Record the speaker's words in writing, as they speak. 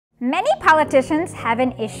Many politicians have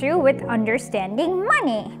an issue with understanding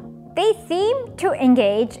money. They seem to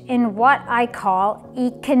engage in what I call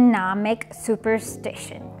economic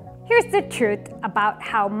superstition. Here's the truth about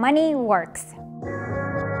how money works.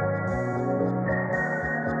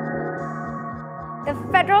 The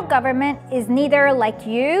federal government is neither like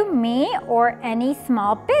you, me, or any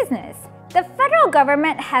small business. The federal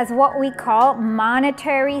government has what we call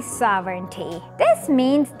monetary sovereignty. This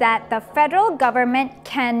means that the federal government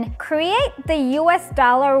can create the US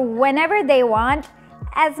dollar whenever they want,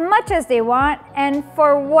 as much as they want, and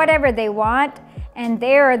for whatever they want, and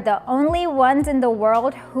they are the only ones in the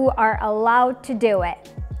world who are allowed to do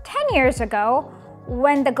it. 10 years ago,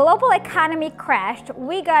 when the global economy crashed,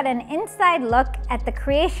 we got an inside look at the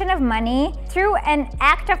creation of money through an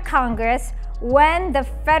act of Congress when the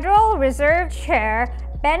Federal Reserve Chair,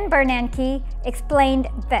 Ben Bernanke, explained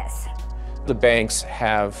this. The banks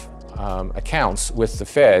have accounts with the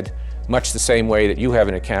Fed much the same way that you have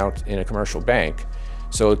an account in a commercial bank.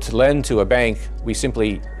 So to lend to a bank, we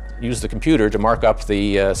simply use the computer to mark up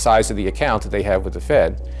the size of the account that they have with the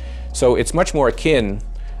Fed. So it's much more akin,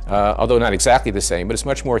 although not exactly the same, but it's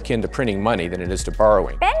much more akin to printing money than it is to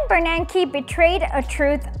borrowing. Ben Bernanke betrayed a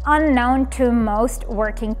truth unknown to most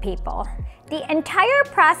working people. The entire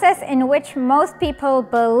process in which most people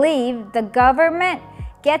believe the government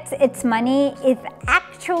gets its money is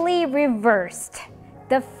actually reversed.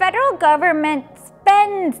 The federal government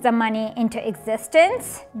spends the money into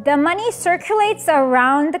existence, the money circulates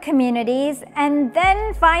around the communities, and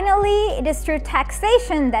then finally it is through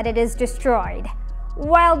taxation that it is destroyed.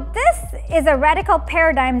 While this is a radical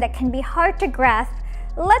paradigm that can be hard to grasp,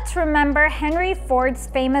 let's remember Henry Ford's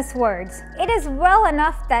famous words. It is well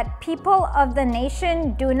enough that people of the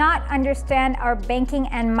nation do not understand our banking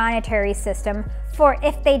and monetary system, for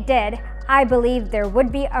if they did, I believe there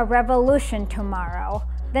would be a revolution tomorrow.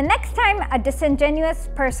 The next time a disingenuous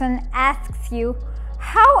person asks you,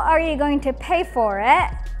 how are you going to pay for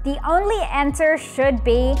it? The only answer should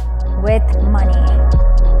be with money.